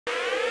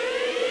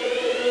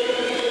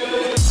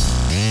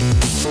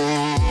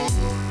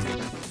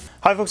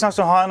Hi folks,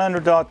 I'm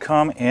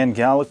Android.com and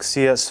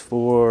Galaxy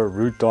S4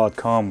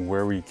 root.com,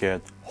 where we get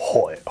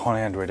hot on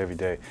Android every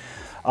day.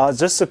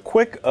 Just a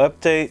quick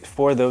update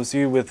for those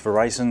of you with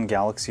Verizon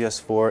Galaxy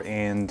S4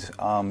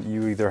 and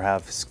you either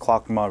have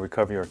clock mod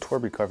recovery or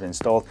torp recovery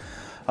installed.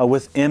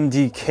 With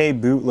MDK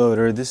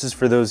bootloader, this is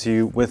for those of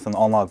you with an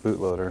unlocked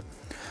bootloader.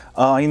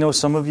 I know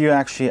some of you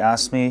actually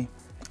asked me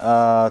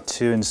to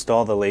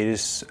install the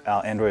latest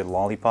Android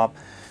Lollipop.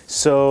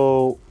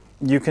 So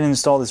you can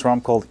install this ROM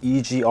called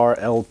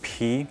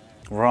EGRLP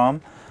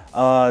ROM.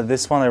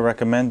 This one I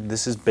recommend.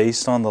 This is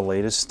based on the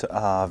latest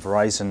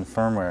Verizon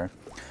firmware.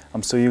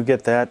 So you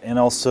get that, and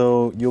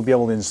also you'll be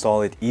able to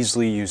install it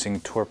easily using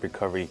torp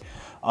recovery.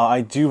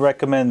 I do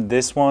recommend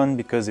this one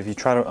because if you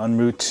try to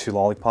unroot to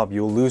Lollipop,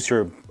 you'll lose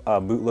your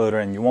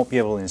bootloader and you won't be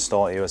able to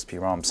install AOSP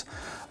ROMs.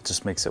 It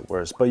just makes it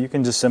worse. But you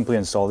can just simply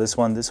install this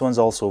one. This one's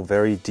also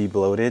very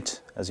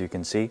debloated, as you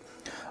can see.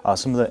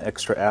 Some of the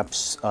extra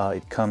apps,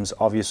 it comes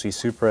obviously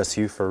Super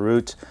SU for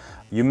root.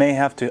 You may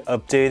have to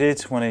update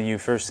it when you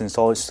first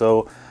install it.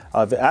 So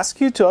if they ask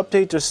you to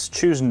update, just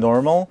choose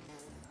normal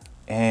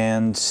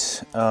and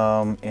it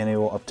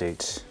will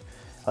update.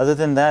 Other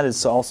than that,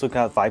 it's also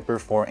got Viper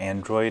for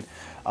Android.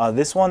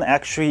 This one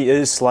actually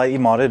is slightly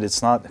modded.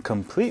 It's not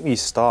completely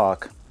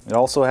stock. It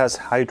also has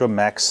Hydra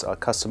Max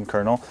custom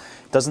kernel.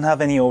 It doesn't have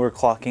any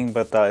overclocking,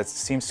 but it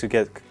seems to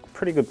get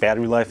pretty good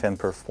battery life and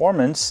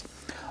performance.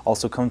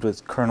 Also comes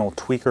with kernel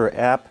tweaker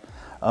app.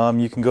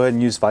 You can go ahead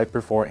and use Viper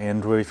for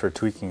Android for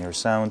tweaking your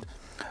sound.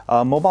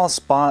 Mobile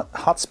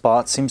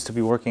hotspot seems to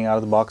be working out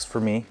of the box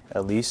for me,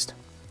 at least.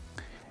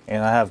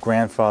 And I have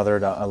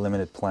grandfathered a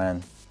limited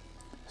plan.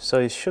 So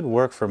it should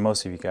work for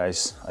most of you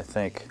guys, I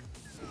think.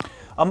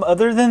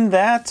 Other than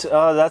that,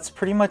 that's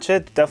pretty much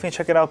it. Definitely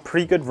check it out.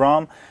 Pretty good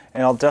ROM.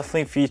 And I'll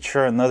definitely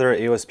feature another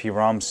AOSP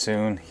ROM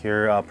soon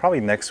here, probably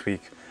next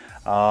week.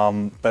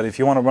 But if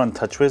you want to run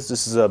TouchWiz,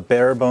 this is a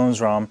bare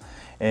bones ROM.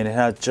 And it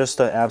has just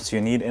the apps you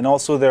need. And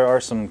also there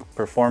are some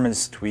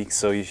performance tweaks,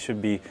 so you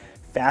should be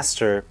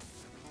faster.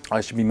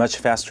 It should be much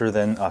faster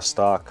than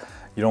stock.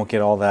 You don't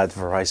get all that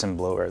Verizon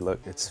bloatware.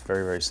 Look, it's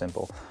very, very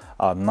simple.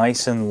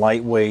 Nice and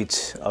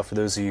lightweight for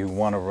those of you who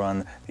want to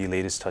run the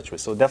latest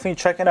TouchWiz. So definitely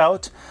check it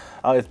out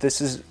if this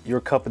is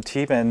your cup of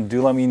tea, and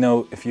do let me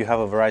know if you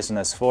have a Verizon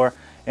S4.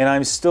 And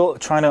I'm still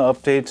trying to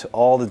update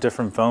all the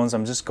different phones.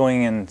 I'm just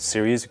going in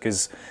series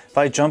because if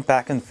I jump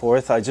back and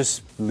forth, I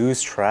just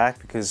lose track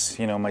because,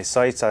 you know, my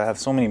sites, I have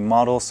so many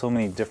models, so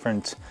many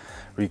different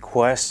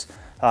requests.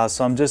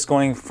 So I'm just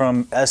going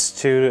from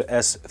S2 to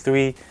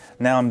S3.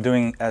 Now I'm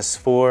doing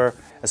S4.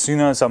 As soon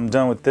as I'm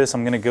done with this,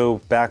 I'm going to go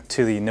back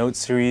to the Note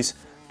series,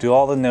 do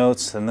all the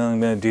notes, and then I'm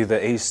going to do the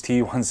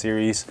AST1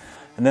 series,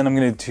 and then I'm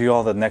going to do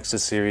all the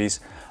Nexus series.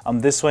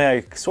 This way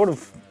I sort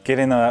of get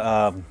in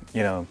a,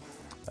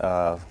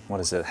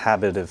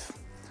 habit of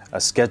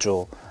a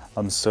schedule,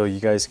 so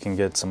you guys can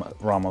get some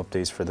ROM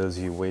updates for those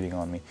of you waiting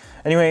on me.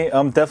 Anyway,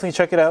 definitely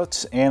check it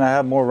out, and I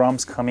have more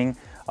ROMs coming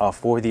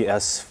for the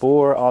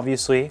S4,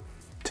 obviously.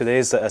 Today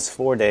is the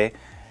S4 day,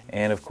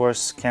 and of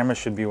course, camera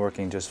should be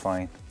working just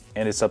fine.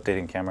 And it's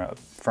updating camera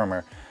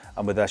firmware,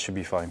 but that should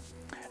be fine.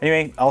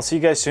 Anyway, I'll see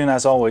you guys soon.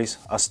 As always,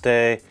 I'll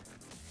stay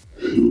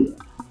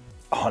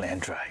on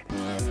Android.